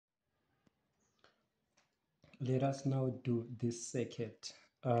let us now do this circuit.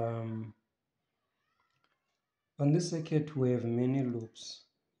 On this circuit we have many loops.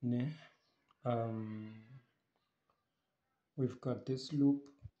 We've got this loop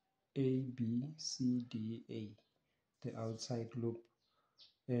A, B, C, D, A, the outside loop,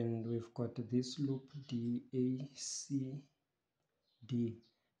 and we've got this loop D, A, C, D,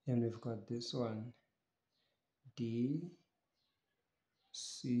 and we've got this one D,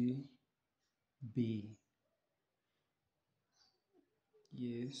 C, B.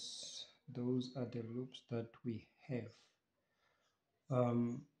 Yes, those are the loops that we have.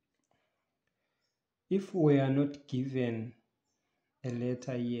 If we are not given a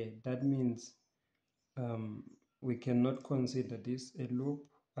letter here, that means we cannot consider this a loop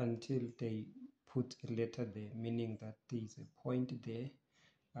until they put a letter there, meaning that there is a point there,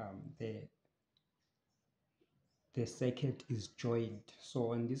 the circuit is joined.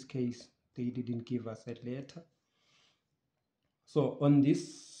 So in this case, they didn't give us a letter. So on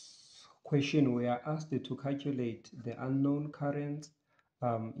this question, we are asked to calculate the unknown current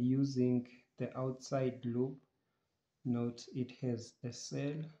using the outside loop. Note it has a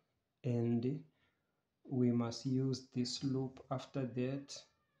cell, and we must use this loop after that,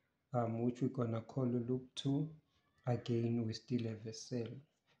 which we're gonna call loop 2. Again, we still have a cell.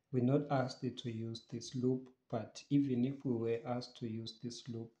 We're not asked to use this loop, but even if we were asked to use this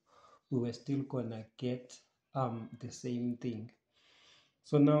loop, we were still gonna get the same thing.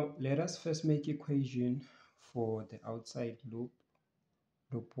 So now let us first make equation for the outside loop,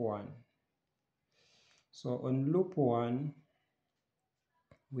 loop 1. So on loop 1,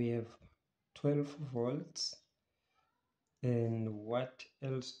 we have 12 volts. And what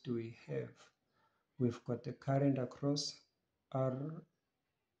else do we have? We've got the current across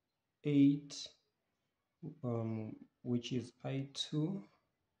R8, which is I2.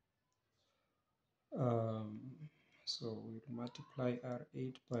 So we multiply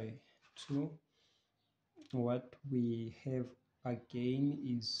R8 by 2. What we have again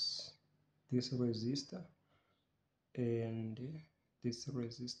is this resistor, and this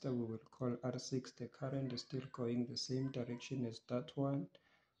resistor we will call R6. The current is still going the same direction as that one,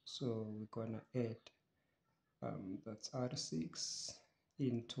 so we're gonna add that's R6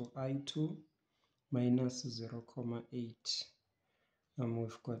 into I2 minus 0.8.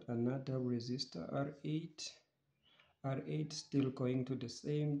 We've got another resistor R8 still going to the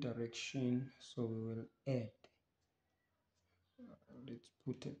same direction, so we will add, let's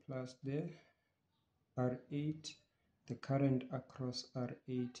put a plus there, R8. The current across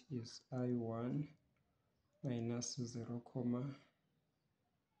R8 is I1 minus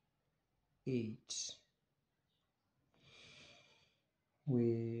 0.8.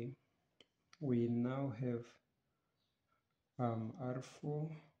 We now have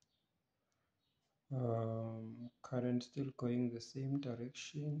R4, current still going the same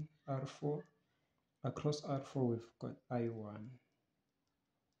direction, R4. Across R4 we've got I1.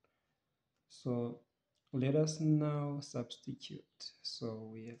 So let us now substitute. So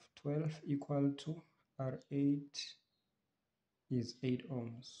we have 12 equal to R8 is 8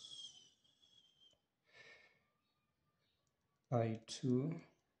 ohms, I2,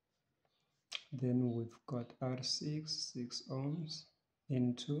 then we've got R6, 6 ohms,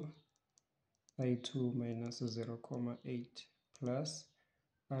 into I2 minus 0.8 plus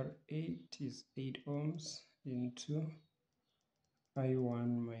R8 is 8 ohms into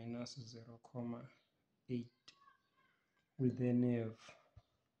I1 minus 0.8. We then have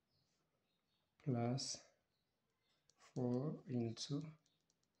plus 4 into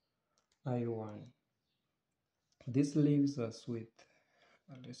I1. This leaves us with,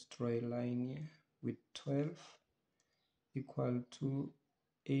 let's draw a line here, with 12 equal to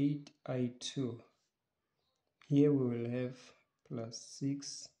 8 I2. Here we will have plus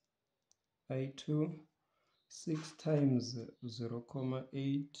 6 I2. 6 times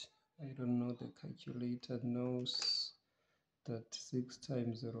 0.8, I don't know, the calculator knows that 6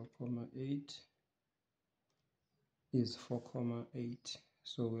 times 0.8 is 4.8,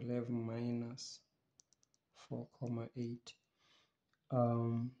 so we'll have minus 4.8.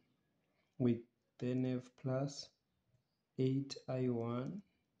 We then have plus 8 I1.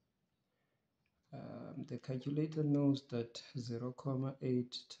 The calculator knows that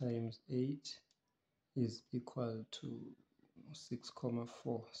 0.8 times 8 is equal to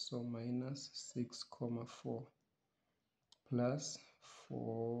 6.4, so minus 6.4 plus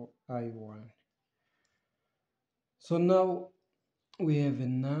 4I1. So now we have a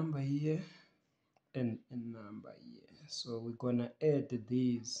number here and a number here, so we're gonna add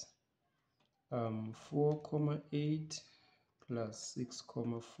these 4.8 plus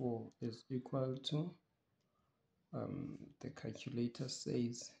 6.4 is equal to The calculator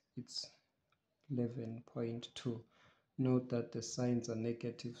says it's 11.2. Note that the signs are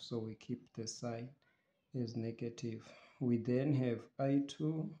negative, so we keep the sign as negative. We then have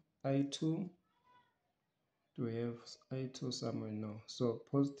I2. Do we have I2 somewhere? No. So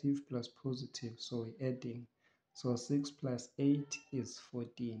positive plus positive, so we're adding. So 6 plus 8 is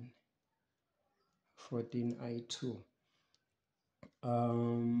 14. 14 I2.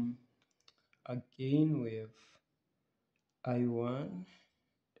 Again we have I1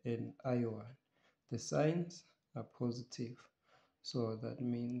 and I1. The signs are positive, so that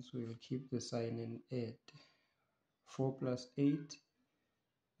means we will keep the sign and add. 4 plus 8,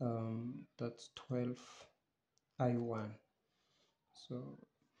 that's 12 I1.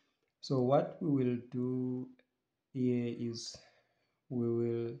 So what we will do here is we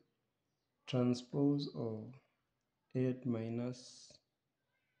will transpose or add minus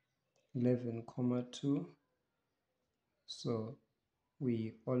 11,2. So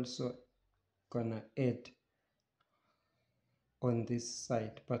we also gonna add on this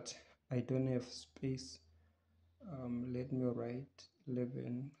side, but I don't have space. Let me write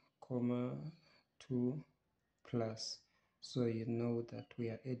 11,2 plus, so you know that we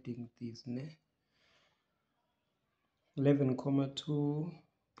are adding these. 11,2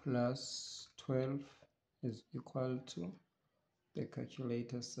 plus 12 is equal to, the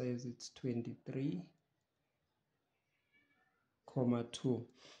calculator says it's 23,2.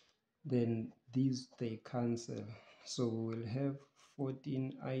 Then these they cancel, so we will have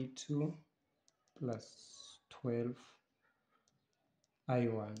 14 I2 plus 12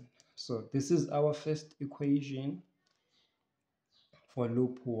 I1. So this is our first equation for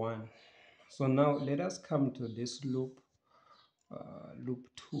loop 1. So now let us come to this loop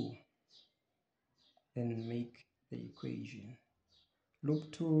 2 and make the equation.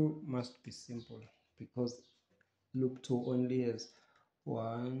 Loop 2 must be simple because loop 2 only has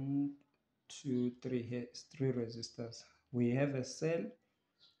 1, 2, 3, has 3 resistors. We have a cell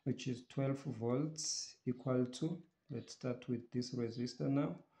which is 12 volts equal to, let's start with this resistor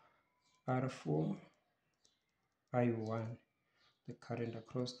now, R4 I1, the current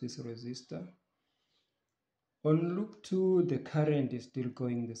across this resistor. On loop 2, the current is still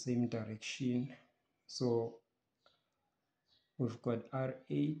going the same direction, so we've got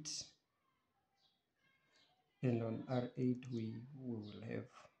R8, and on R8 we will have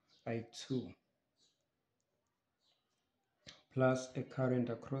I2 plus a current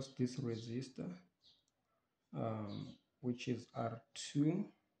across this resistor, which is R2.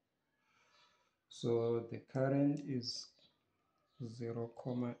 So the current is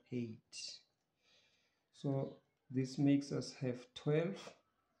 0,8. So this makes us have 12,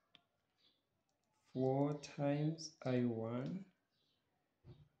 4 times I1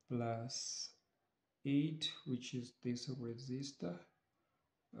 plus 8, which is this resistor,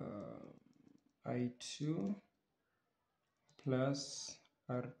 I2 plus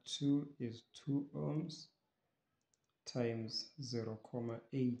R2 is 2 ohms times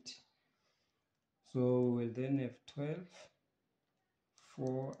 0,8. So we'll then have 12,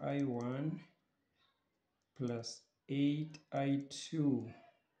 4 I1 plus 8 I2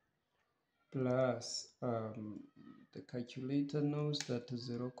 plus, the calculator knows that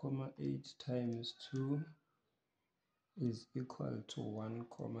 0,8 times 2 is equal to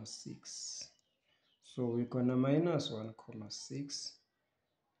 1,6. So we're gonna minus 1,6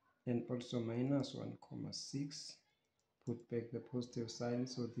 and also minus 1,6. Put back the positive sign,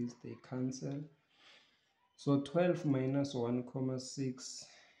 so these they cancel. So 12 minus 1,6,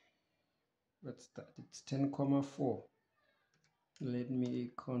 let's start, it's 10,4. Let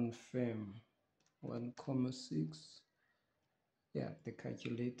me confirm. 1,6. Yeah, the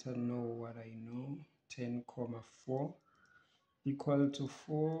calculator know what I know. 10,4 equal to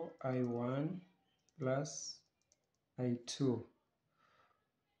 4 I1 plus I2.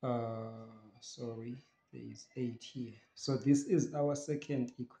 Sorry, there is 8 here. So this is our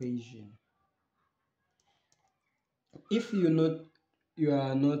second equation. If you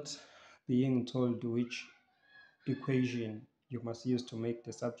are not being told which equation you must use to make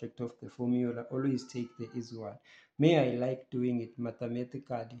the subject of the formula, always take the easy one. I like doing it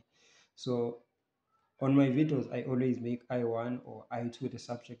mathematically, so on my videos I always make I1 or I2 the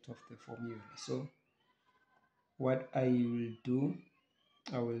subject of the formula. So what I will do,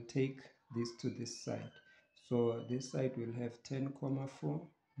 I will take this to this side. So this side will have 10,4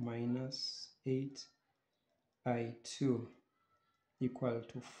 minus 8 I2 equal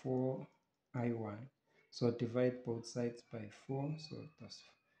to 4 I1. So divide both sides by 4, so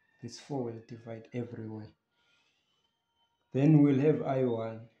this 4 will divide everywhere. Then we'll have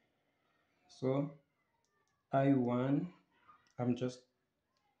I1. So I1, I'm just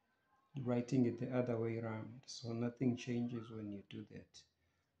writing it the other way around, so nothing changes when you do that.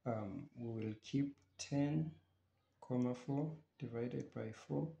 We will keep 10, 4 divided by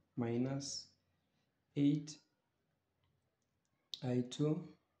 4 minus 8 I2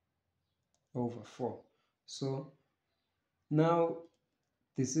 over 4. So now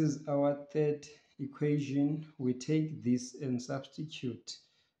this is our third equation. We take this and substitute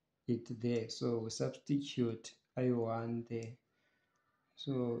it there. So we substitute I1 there.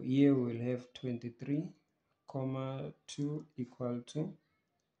 So here we'll have 23, 2 equal to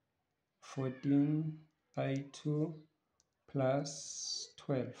 14 I2 plus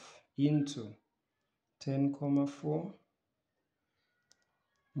 12 into 10, 4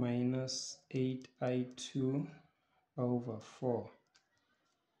 minus 8 I2 over 4.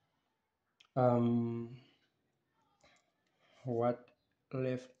 What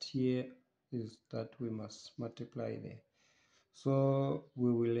left here is that we must multiply there. So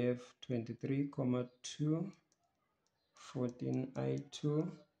we will have 23, 2, 14 I2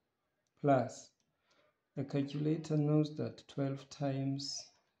 plus, the calculator knows that 12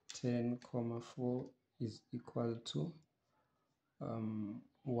 times 10, 4 is equal to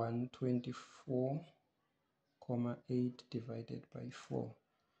 124,8 divided by 4.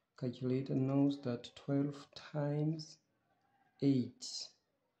 Calculator knows that 12 times 8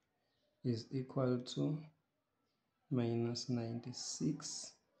 is equal to minus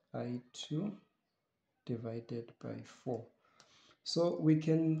 96 I2 divided by 4. So we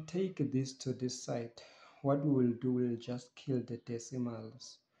can take this to this side. What we will do, we'll just kill the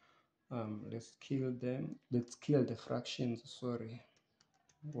decimals. Let's kill them. Let's kill the fractions, sorry.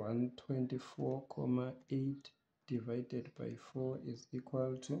 124,8 divided by 4 is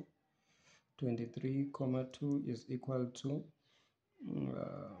equal to 23,2 is equal to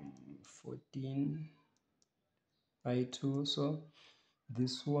 14 I2. So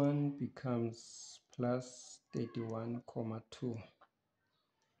this one becomes plus 31,2.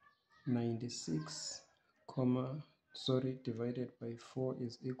 96, divided by 4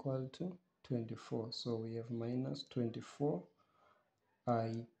 is equal to 24. So we have minus 24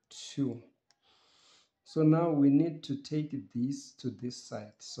 I2. So now we need to take this to this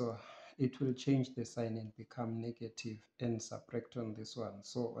side. So it will change the sign and become negative and subtract on this one.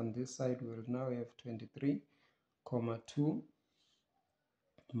 So on this side we will now have 23, 2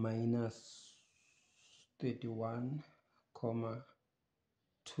 minus 31,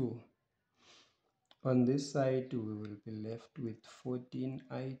 2. On this side, we will be left with 14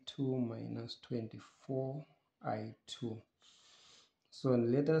 I2 minus 24 I2. So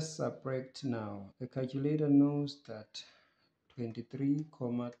let us subtract now. The calculator knows that 23,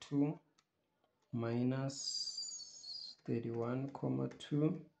 2 minus 31,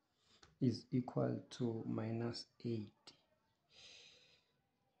 2 is equal to minus 8.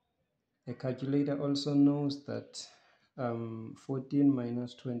 The calculator also knows that 14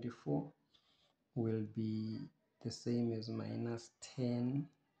 minus 24 will be the same as minus 10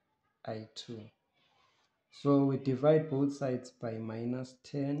 I2. So we divide both sides by minus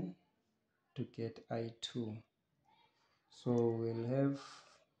 10 to get I2. So we'll have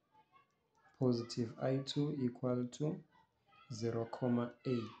positive I2 equal to 0,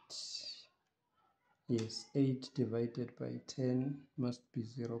 0,8. Yes, 8 divided by 10 must be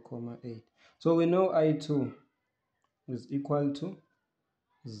 0, 0,8. So we know I2 is equal to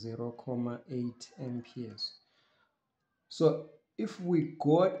 0, 0,8 amperes. So if we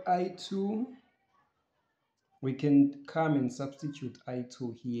got I2, we can come and substitute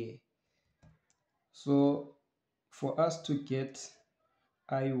I2 here. So for us to get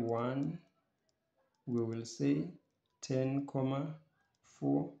I1, we will say 10,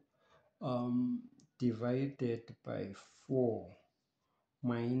 4 divided by 4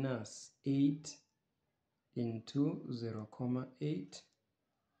 minus 8 into 0, 0,8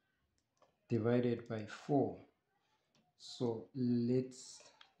 divided by 4. So let's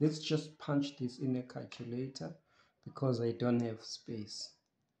just punch this in a calculator because I don't have space.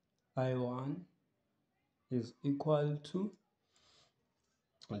 I1 is equal to,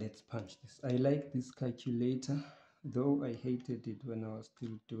 let's punch this. I like this calculator, though I hated it when I was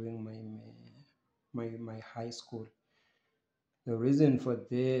still doing my high school. The reason for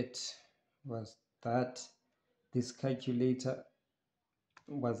that was that this calculator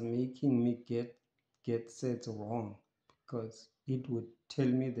was making me get sets wrong, because it would tell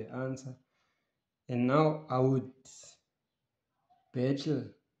me the answer and now I would battle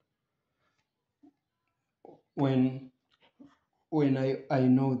when I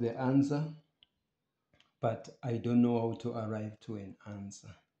know the answer, but I don't know how to arrive to an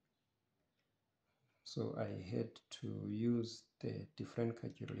answer. So I had to use the different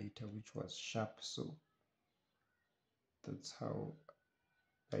calculator, which was sharp. So that's how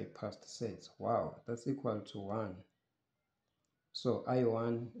I passed sets. Wow, that's equal to 1. So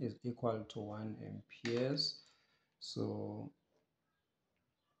I1 is equal to 1 amperes. So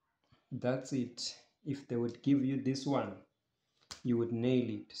that's it. If they would give you this one, you would nail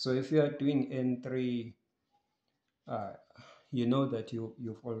it. So if you are doing N3, you know that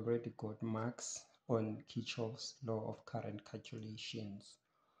you've already got marks on Kirchhoff's law of current calculations.